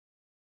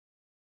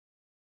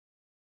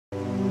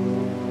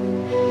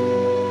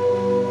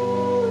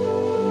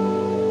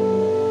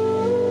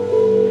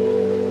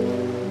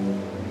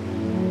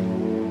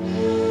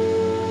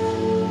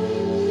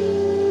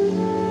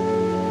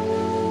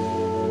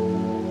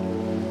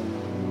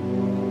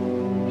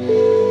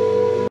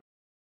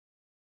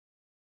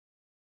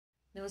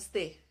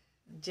Namaste.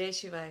 Jai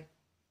Shivai.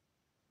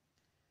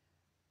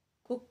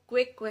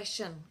 Quick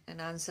question and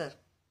answer.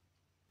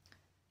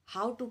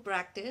 How to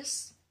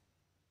practice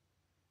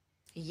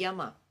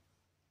yama?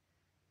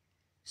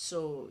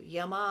 So,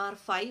 yama are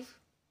 5,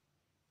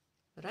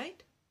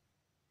 right?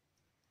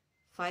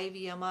 5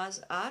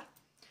 yamas are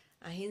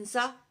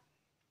ahimsa,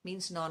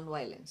 means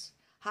non-violence.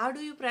 How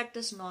do you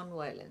practice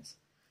non-violence?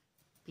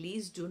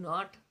 Please do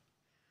not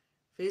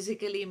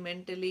physically,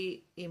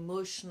 mentally,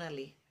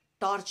 emotionally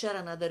torture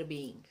another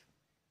being.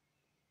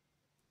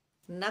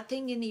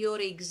 Nothing in your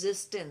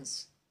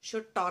existence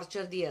should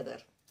torture the other.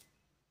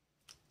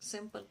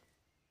 Simple.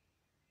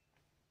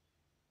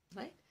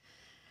 Right?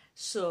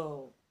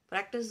 So,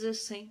 practice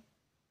this thing.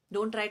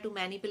 Don't try to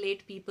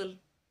manipulate people.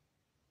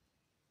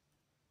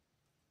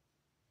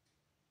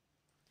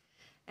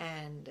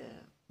 And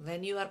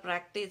when you are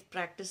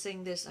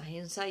practicing this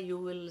ahimsa, you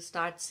will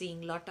start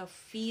seeing lot of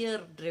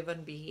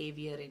fear-driven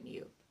behavior in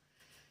you.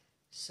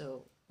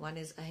 So, one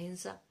is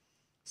ahimsa.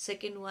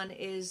 Second one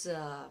is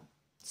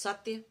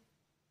satya.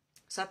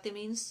 Satya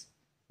means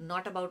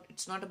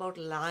it's not about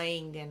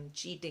lying and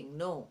cheating.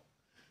 No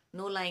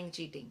lying,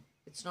 cheating.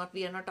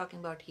 We are not talking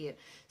about here.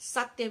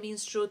 Satya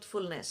means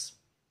truthfulness.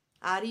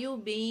 Are you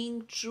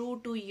being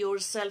true to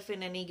yourself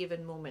in any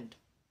given moment?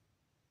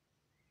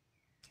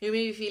 You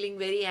may be feeling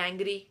very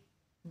angry,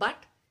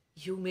 but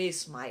you may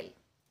smile.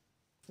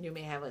 You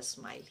may have a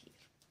smile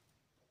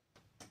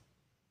here.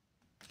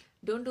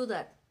 Don't do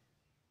that.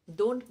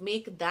 Don't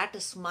make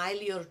that smile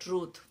your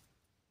truth.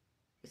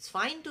 It's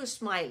fine to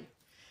smile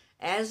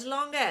as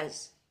long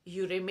as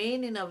you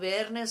remain in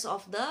awareness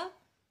of the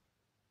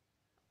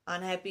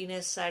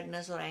unhappiness,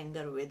 sadness or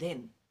anger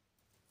within.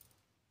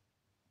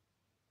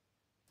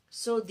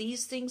 So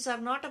these things are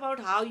not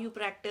about how you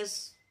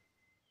practice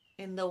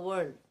in the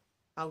world,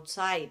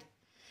 outside.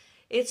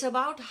 It's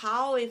about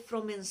how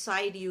from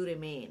inside you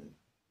remain.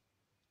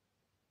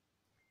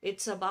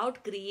 It's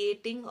about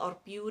creating or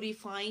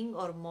purifying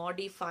or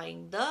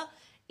modifying the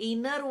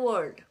inner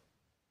world.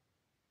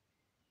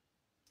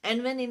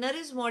 And when inner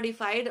is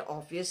modified,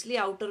 obviously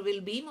outer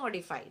will be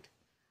modified.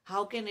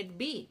 How can it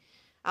be?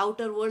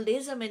 Outer world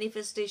is a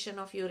manifestation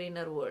of your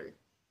inner world.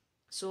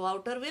 So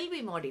outer will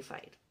be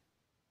modified.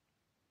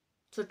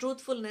 So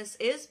truthfulness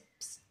is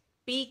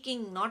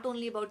speaking, not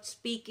only about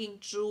speaking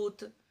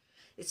truth,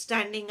 it's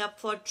standing up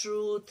for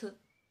truth,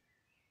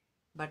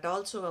 but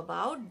also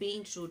about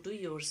being true to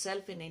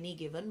yourself in any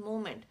given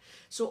moment.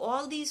 So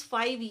all these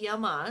 5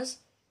 yamas,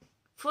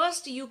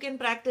 first you can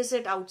practice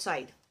it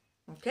outside.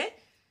 Okay?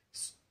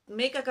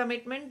 Make a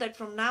commitment that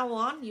from now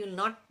on you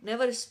will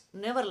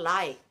never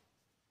lie.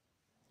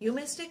 You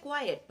may stay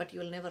quiet, but you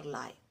will never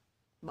lie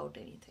about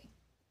anything.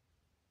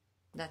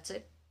 That's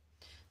it.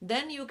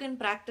 Then you can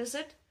practice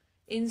it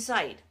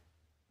inside,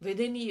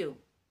 within you,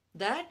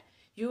 that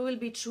you will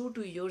be true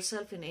to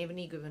yourself in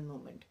any given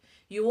moment.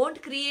 You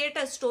won't create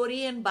a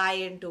story and buy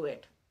into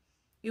it.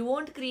 You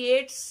won't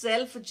create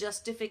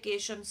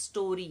self-justification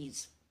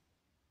stories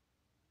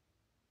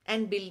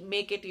and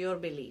make it your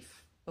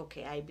belief.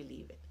 Okay, I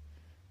believe it.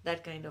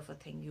 That kind of a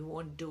thing. You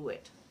won't do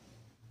it.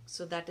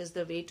 So that is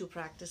the way to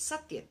practice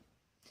Satya.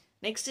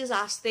 Next is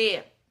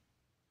Asteya.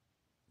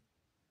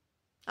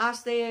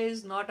 Asteya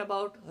is not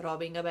about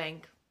robbing a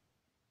bank.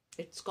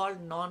 It's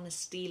called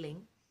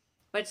non-stealing.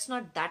 But it's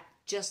not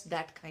just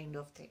that kind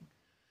of thing.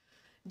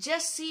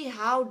 Just see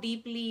how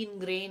deeply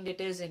ingrained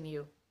it is in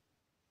you.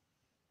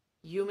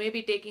 You may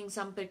be taking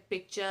some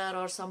picture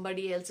or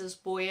somebody else's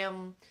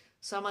poem,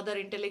 some other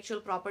intellectual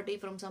property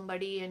from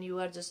somebody, and you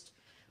are just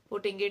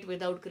putting it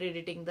without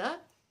crediting the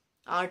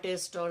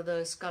artist or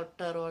the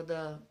sculptor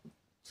or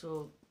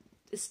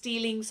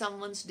stealing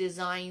someone's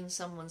design,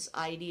 someone's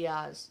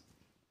ideas.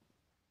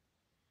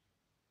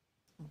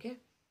 Okay,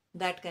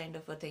 that kind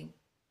of a thing.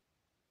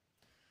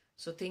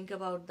 So think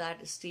about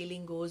that.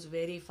 Stealing goes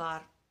very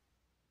far.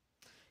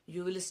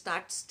 You will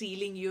start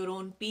stealing your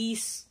own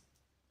peace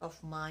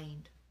of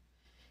mind,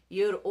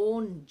 your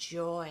own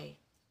joy.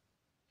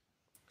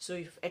 So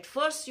if at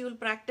first you will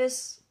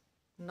practice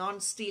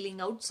non-stealing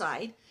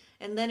outside,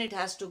 and then it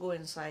has to go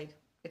inside.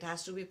 It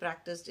has to be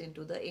practiced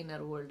into the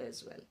inner world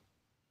as well.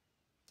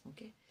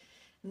 Okay.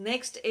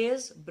 Next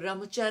is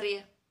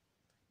Brahmacharya.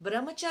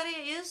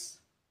 Brahmacharya is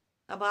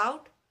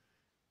about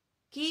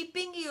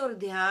keeping your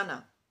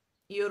dhyana,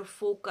 your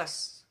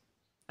focus,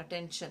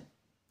 attention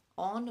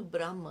on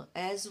Brahma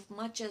as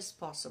much as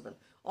possible,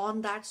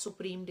 on that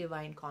supreme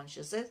divine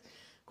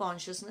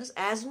consciousness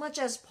as much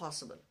as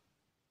possible.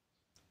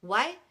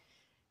 Why?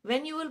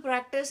 When you will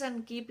practice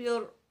and keep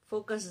your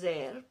focus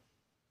there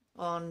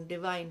on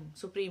divine,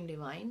 supreme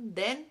divine,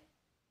 then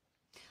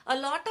a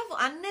lot of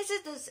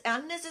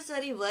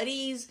unnecessary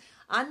worries,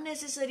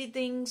 unnecessary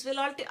things will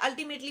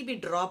ultimately be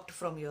dropped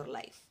from your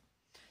life.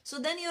 So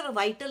then your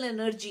vital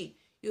energy,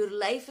 your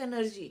life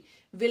energy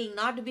will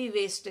not be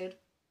wasted,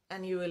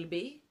 and you will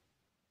be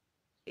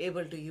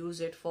able to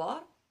use it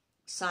for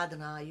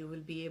sadhana. You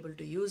will be able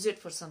to use it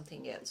for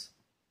something else.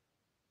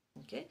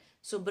 Okay.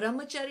 So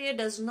Brahmacharya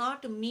does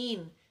not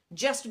mean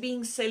just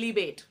being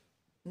celibate.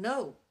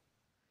 No.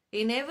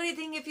 In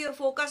everything, if your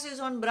focus is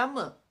on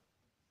Brahma,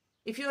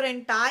 if your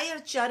entire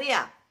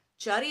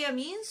charya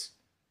means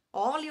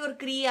all your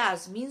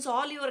kriyas, means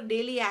all your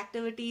daily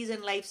activities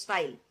and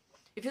lifestyle.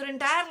 If your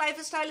entire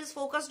lifestyle is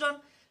focused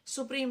on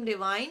Supreme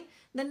Divine,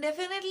 then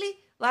definitely,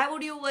 why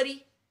would you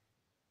worry?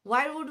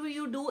 Why would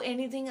you do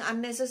anything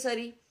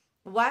unnecessary?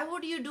 Why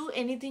would you do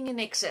anything in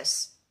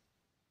excess?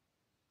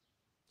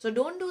 So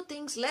don't do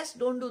things less,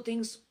 don't do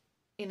things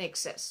in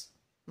excess.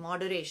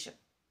 Moderation.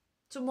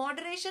 So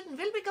moderation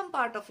will become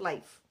part of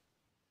life.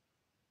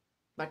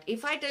 But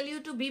if I tell you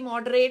to be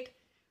moderate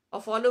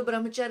or follow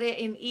brahmacharya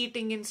in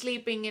eating, in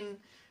sleeping, in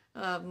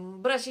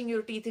brushing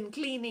your teeth, in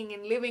cleaning,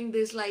 in living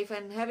this life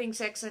and having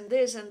sex and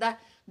this and that,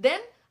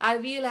 then I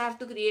will have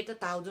to create a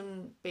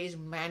 1,000-page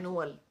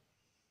manual.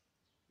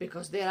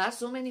 Because there are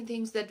so many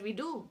things that we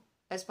do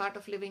as part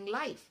of living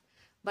life.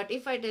 But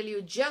if I tell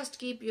you just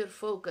keep your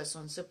focus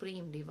on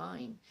Supreme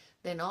Divine,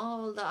 then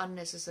all the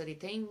unnecessary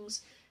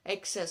things,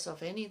 excess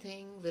of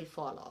anything will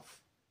fall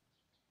off.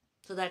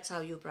 So that's how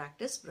you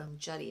practice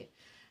brahmacharya.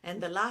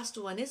 And the last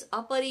one is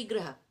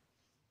aparigraha.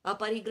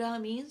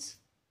 Aparigraha means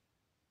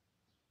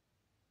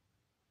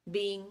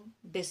being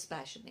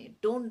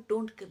dispassionate. Don't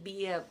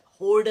be a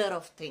hoarder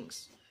of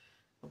things.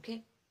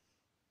 Okay?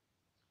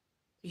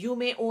 You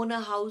may own a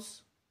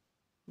house,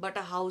 but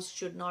a house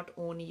should not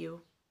own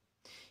you.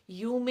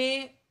 You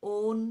may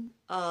own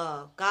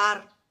a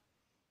car,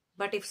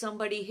 but if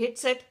somebody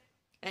hits it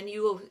and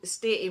you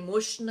stay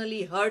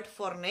emotionally hurt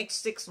for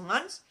next 6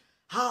 months,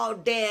 how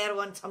dare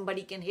when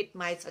somebody can hit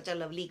such a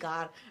lovely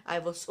car. I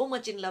was so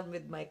much in love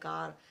with my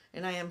car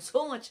and I am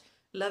so much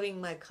loving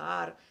my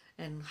car,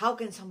 and how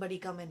can somebody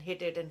come and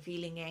hit it, and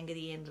feeling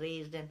angry and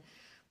raised and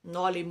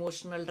all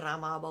emotional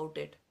drama about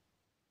it.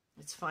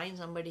 It's fine,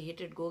 somebody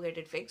hit it, go get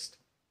it fixed.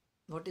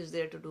 What is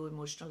there to do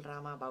emotional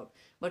drama about?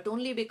 But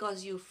only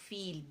because you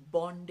feel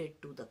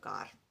bonded to the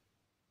car.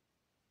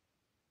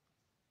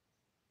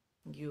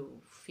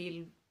 You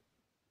feel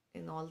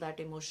in all that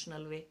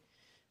emotional way.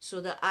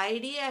 So the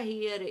idea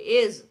here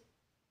is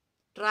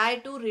try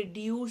to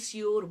reduce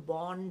your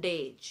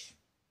bondage.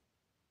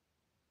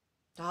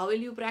 How will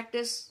you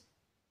practice?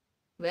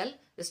 Well,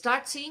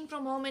 start seeing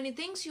from how many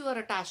things you are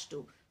attached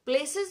to,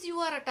 places you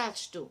are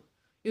attached to.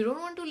 You don't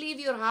want to leave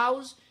your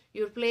house,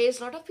 your place.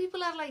 A lot of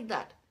people are like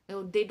that.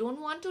 They don't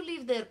want to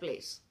leave their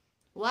place.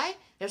 Why?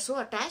 They're so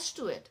attached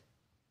to it.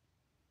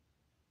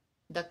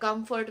 The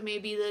comfort may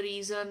be the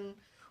reason,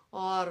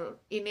 or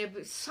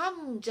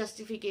some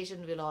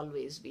justification will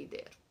always be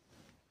there.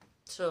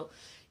 So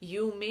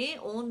you may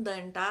own the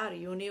entire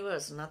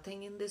universe.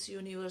 Nothing in this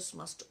universe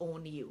must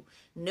own you.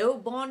 No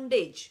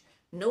bondage,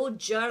 no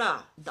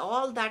jada.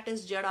 All that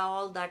is jada,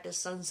 all that is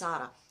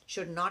sansara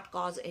should not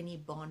cause any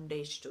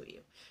bondage to you.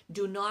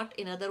 Do not,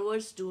 in other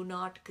words, do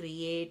not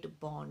create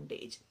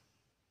bondage.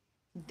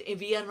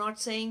 We are not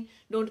saying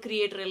don't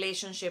create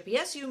relationship.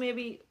 Yes, you may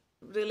be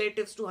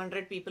relatives to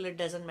 100 people. It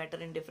doesn't matter,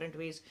 in different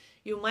ways.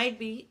 You might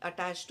be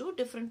attached to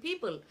different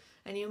people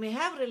and you may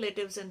have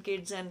relatives and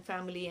kids and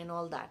family and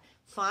all that.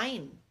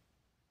 Fine.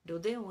 Do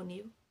they own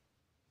you?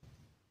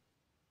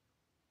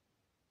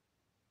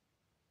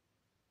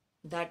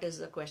 That is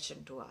the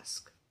question to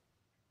ask.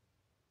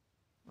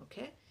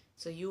 Okay?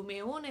 So you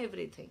may own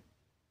everything.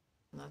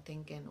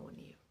 Nothing can own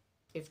you.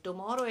 If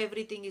tomorrow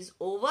everything is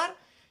over,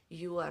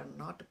 you are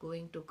not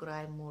going to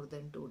cry more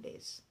than 2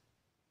 days.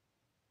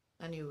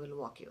 And you will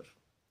walk your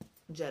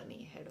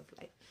journey ahead of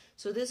life.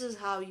 So this is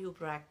how you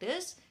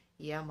practice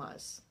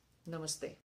yamas. Namaste.